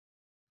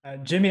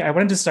Jimmy, I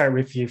wanted to start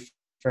with you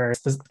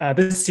first.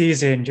 This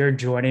season, you're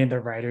joining the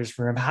writers'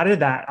 room. How did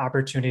that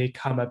opportunity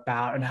come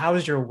about, and how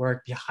has your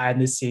work behind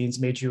the scenes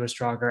made you a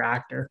stronger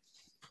actor?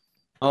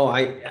 Oh,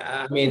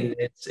 I mean,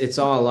 it's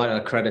all a lot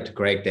of credit to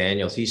Greg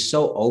Daniels. He's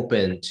so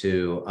open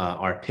to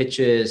our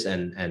pitches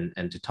and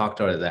to talk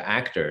to the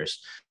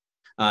actors.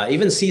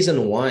 Even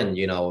season one,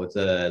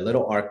 the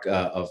little arc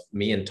of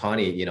me and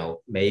Tawny,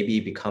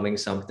 maybe becoming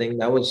something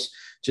that was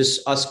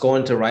just us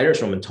going to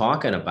writers' room and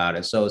talking about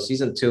it. So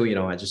season two,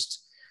 I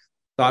just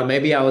thought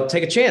maybe I would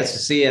take a chance to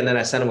see. And then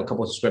I sent him a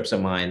couple of scripts of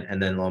mine. And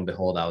then lo and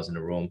behold, I was in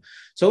the room.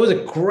 So it was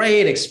a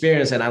great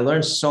experience. And I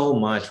learned so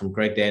much from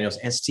Greg Daniels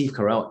and Steve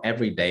Carell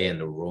every day in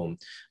the room,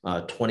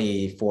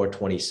 24,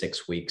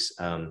 26 weeks.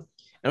 And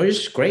it was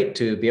just great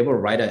to be able to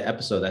write an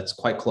episode that's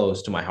quite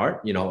close to my heart,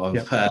 Yeah.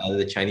 of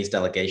the Chinese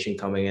delegation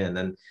coming in and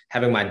then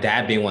having my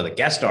dad being one of the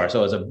guest stars.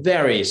 So it was a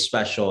very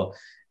special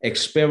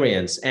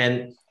experience.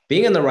 And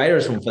being in the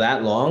writer's room for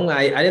that long,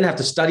 I didn't have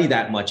to study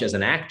that much as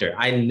an actor.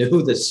 I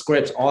knew the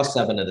scripts, all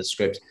seven of the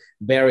scripts,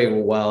 very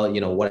well,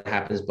 what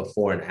happens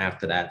before and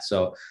after that.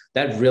 So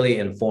that really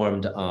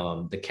informed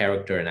the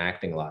character and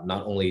acting a lot.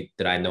 Not only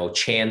did I know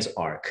Chan's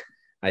arc,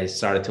 I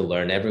started to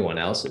learn everyone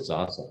else's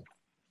also.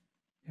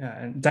 Yeah,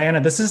 and Diana,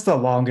 this is the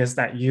longest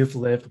that you've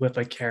lived with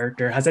a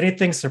character. Has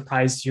anything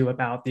surprised you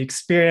about the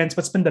experience?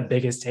 What's been the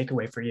biggest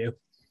takeaway for you?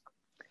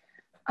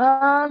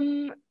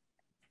 Um,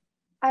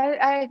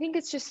 I think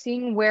it's just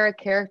seeing where a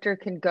character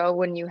can go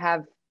when you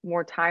have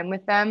more time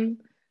with them.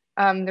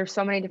 There's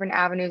so many different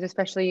avenues,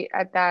 especially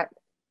at that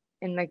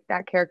in like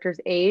that character's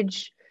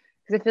age.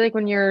 Because I feel like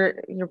when you're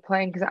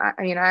playing, because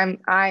I mean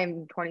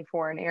I'm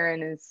 24 and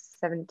Aaron is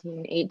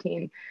 17,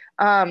 18.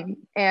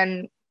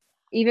 And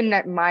even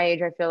at my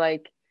age, I feel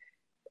like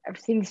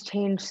things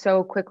change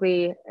so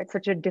quickly at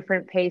such a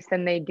different pace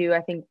than they do,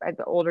 I think,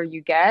 the older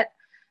you get.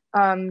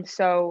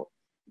 So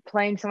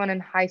playing someone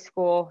in high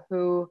school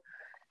who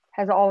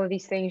has all of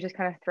these things just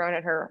kind of thrown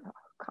at her,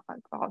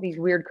 all these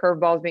weird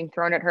curveballs being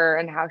thrown at her,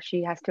 and how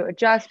she has to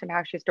adjust and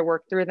how she has to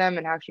work through them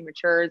and how she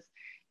matures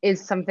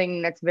is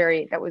something that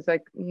was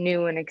like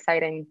new and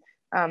exciting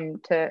to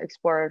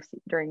explore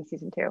during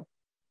season two.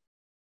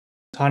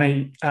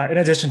 Tani, in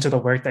addition to the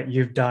work that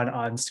you've done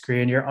on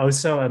screen, you're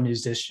also a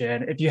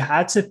musician. If you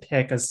had to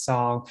pick a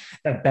song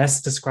that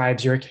best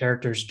describes your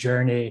character's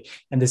journey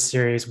in this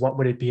series, what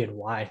would it be and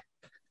why?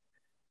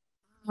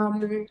 I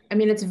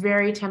mean, it's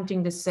very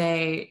tempting to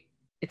say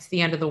it's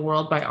the end of the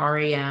world by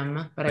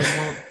REM, but I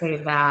won't say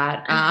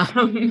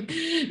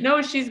that.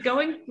 No, she's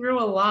going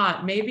through a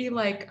lot. Maybe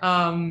like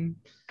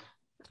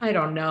I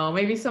don't know,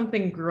 maybe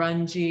something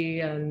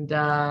grungy and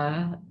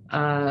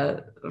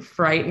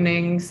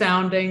frightening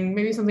sounding,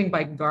 maybe something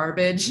by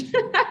Garbage.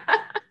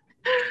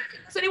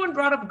 Has anyone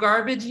brought up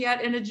Garbage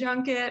yet in a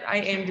junket? I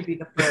aim to be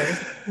the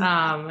first.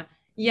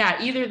 Yeah,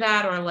 either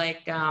that or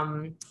like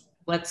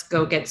Let's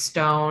Go Get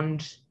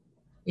Stoned.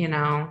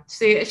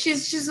 See,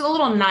 she's a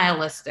little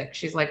nihilistic.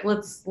 She's like,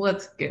 let's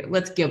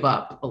give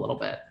up a little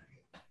bit.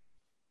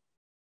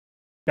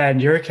 Ben,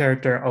 your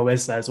character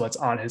always says what's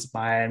on his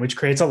mind, which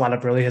creates a lot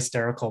of really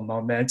hysterical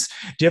moments.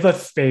 Do you have a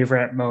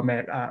favorite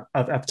moment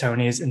of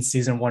Tony's in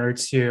season one or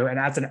two? And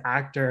as an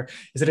actor,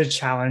 is it a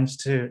challenge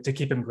to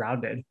keep him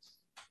grounded?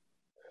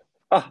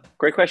 Oh,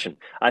 great question.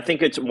 I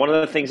think it's one of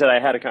the things that I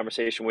had a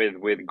conversation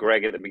with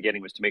Greg at the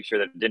beginning was to make sure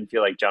that it didn't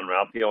feel like John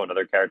Ralphio,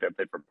 another character I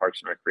played for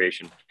Parks and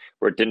Recreation,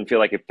 where it didn't feel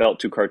like it felt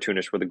too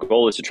cartoonish, where the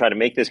goal is to try to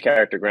make this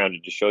character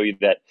grounded, to show you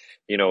that,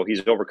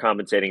 he's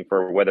overcompensating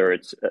for whether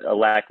it's a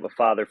lack of a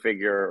father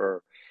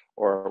figure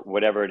or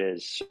whatever it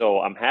is. So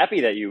I'm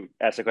happy that you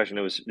asked the question.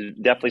 It was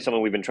definitely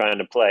something we've been trying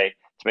to play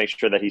to make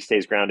sure that he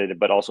stays grounded,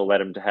 but also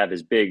let him to have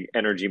his big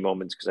energy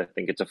moments, because I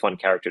think it's a fun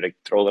character to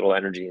throw a little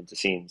energy into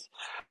scenes.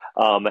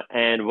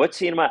 And what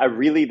scene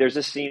am there's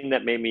a scene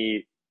that made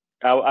me,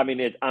 I'm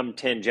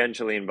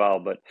tangentially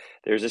involved, but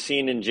there's a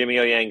scene in Jimmy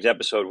O Yang's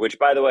episode, which,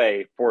 by the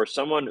way, for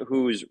someone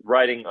who's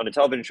writing on a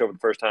television show for the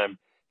first time,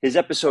 his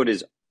episode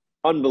is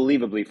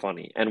unbelievably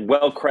funny and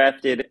well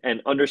crafted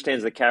and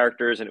understands the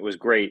characters, and it was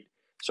great.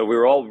 So we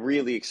were all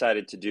really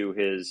excited to do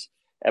his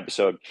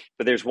episode.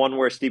 But there's one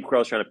where Steve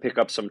Carell's trying to pick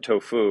up some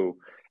tofu,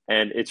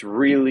 and it's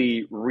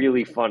really,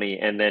 really funny.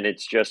 And then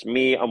it's just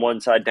me on one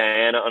side,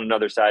 Diana on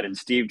another side, and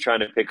Steve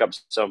trying to pick up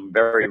some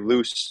very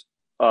loose,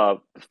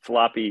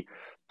 floppy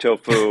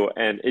tofu.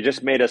 And it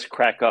just made us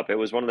crack up. It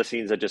was one of the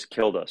scenes that just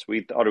killed us.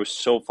 We thought it was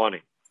so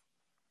funny.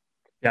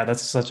 Yeah,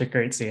 that's such a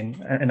great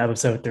scene in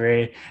episode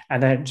three.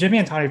 And then Jimmy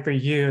and Tony, for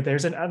you,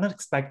 there's an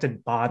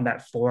unexpected bond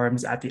that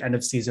forms at the end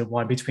of season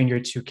one between your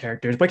two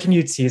characters. What can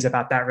you tease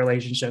about that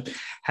relationship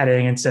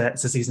heading into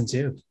season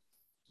two?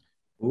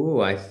 Ooh,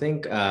 I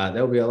think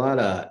there'll be a lot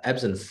of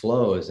ebbs and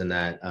flows in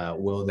that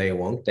will they,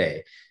 won't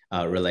they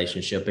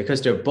relationship,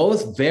 because they're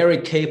both very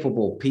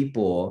capable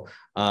people,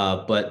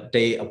 but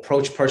they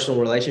approach personal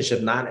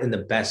relationship not in the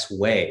best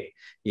way.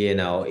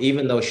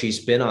 Even though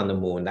she's been on the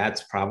moon,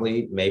 that's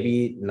probably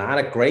maybe not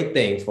a great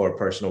thing for a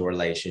personal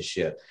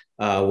relationship.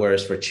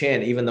 Whereas for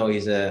Chan, even though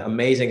he's an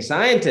amazing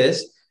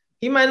scientist,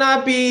 he might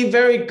not be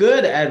very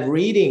good at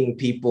reading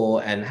people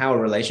and how a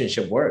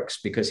relationship works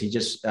because he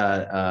just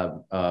try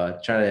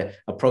to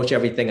approach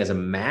everything as a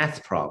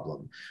math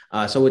problem.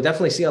 So we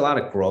definitely see a lot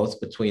of growth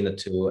between the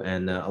two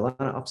and a lot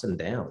of ups and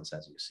downs,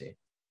 as you see.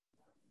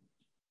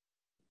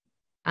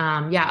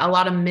 Yeah, a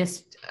lot of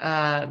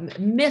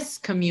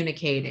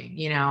miscommunicating,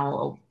 you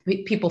know,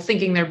 people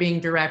thinking they're being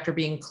direct or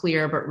being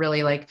clear, but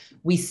really like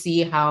we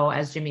see how,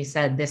 as Jimmy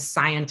said, this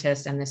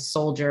scientist and this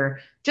soldier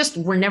just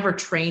were never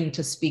trained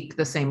to speak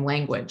the same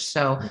language.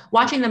 So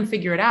watching them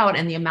figure it out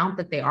and the amount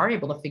that they are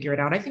able to figure it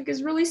out, I think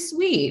is really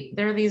sweet.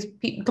 They're these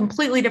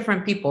completely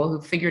different people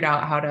who figured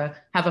out how to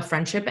have a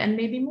friendship and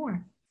maybe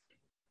more.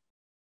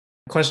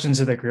 Questions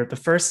to the group. The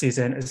first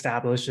season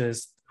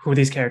establishes who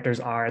these characters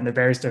are and the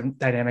various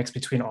dynamics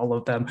between all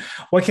of them.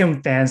 What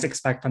can fans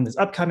expect from this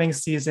upcoming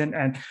season?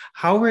 And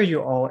how are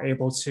you all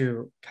able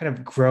to kind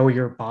of grow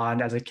your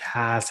bond as a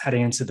cast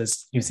heading into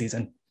this new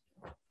season?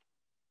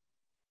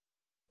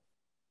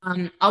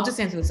 I'll just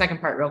answer the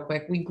second part real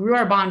quick. We grew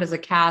our bond as a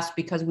cast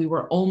because we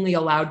were only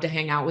allowed to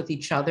hang out with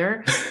each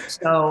other.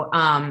 So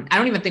I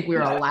don't even think we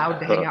were allowed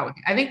to hang out.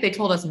 I think they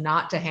told us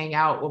not to hang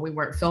out when we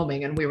weren't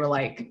filming. And we were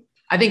like,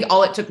 I think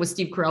all it took was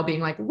Steve Carell being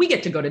like, we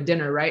get to go to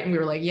dinner, right? And we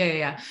were like,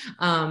 yeah.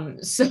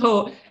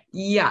 So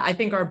yeah, I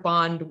think our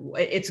bond,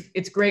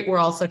 it's great. We're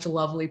all such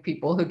lovely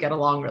people who get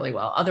along really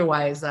well.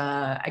 Otherwise,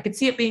 I could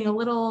see it being a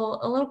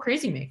little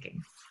crazy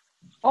making.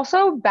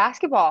 Also,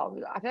 basketball.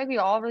 I feel like we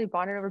all really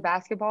bonded over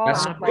basketball.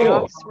 That's and the cool.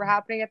 playoffs were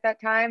happening at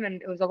that time.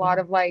 And it was a lot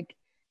of like,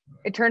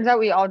 it turns out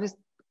we all just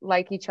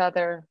like each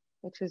other,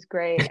 which is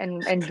great,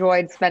 and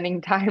enjoyed spending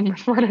time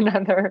with one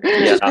another.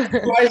 Yeah.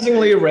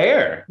 Surprisingly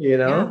rare, you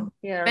know?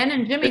 Yeah. Ben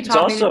and Jimmy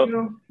taught me to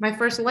do my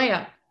first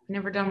layup.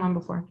 Never done one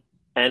before.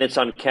 And it's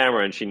on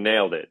camera and she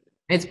nailed it.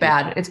 It's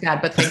bad,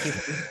 but thank you.